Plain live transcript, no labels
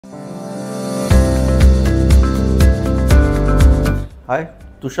Hi,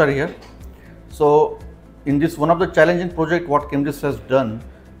 Tushar here. So, in this one of the challenging project, what Chemdist has done,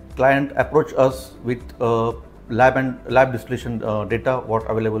 client approach us with lab distillation data what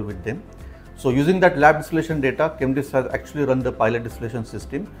available with them. So, using that lab distillation data, Chemdist has actually run the pilot distillation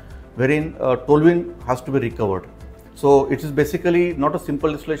system, wherein toluene has to be recovered. So, it is basically not a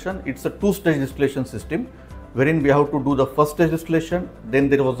simple distillation; it's a two-stage distillation system, wherein we have to do the first stage distillation, then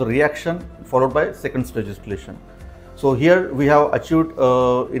there was a reaction followed by second stage distillation. So here we have achieved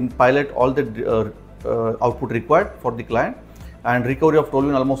in pilot all the output required for the client, and recovery of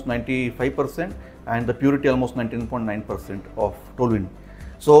toluene almost 95% and the purity almost 19.9% of toluene.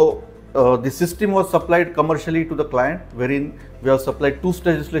 So the system was supplied commercially to the client, wherein we have supplied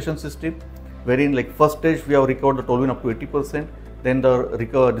two-stage distillation system, wherein like first stage we have recovered the toluene up to 80%, then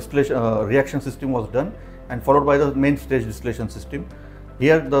the distillation reaction system was done and followed by the main stage distillation system.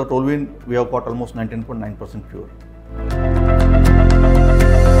 Here the toluene we have got almost 19.9% pure.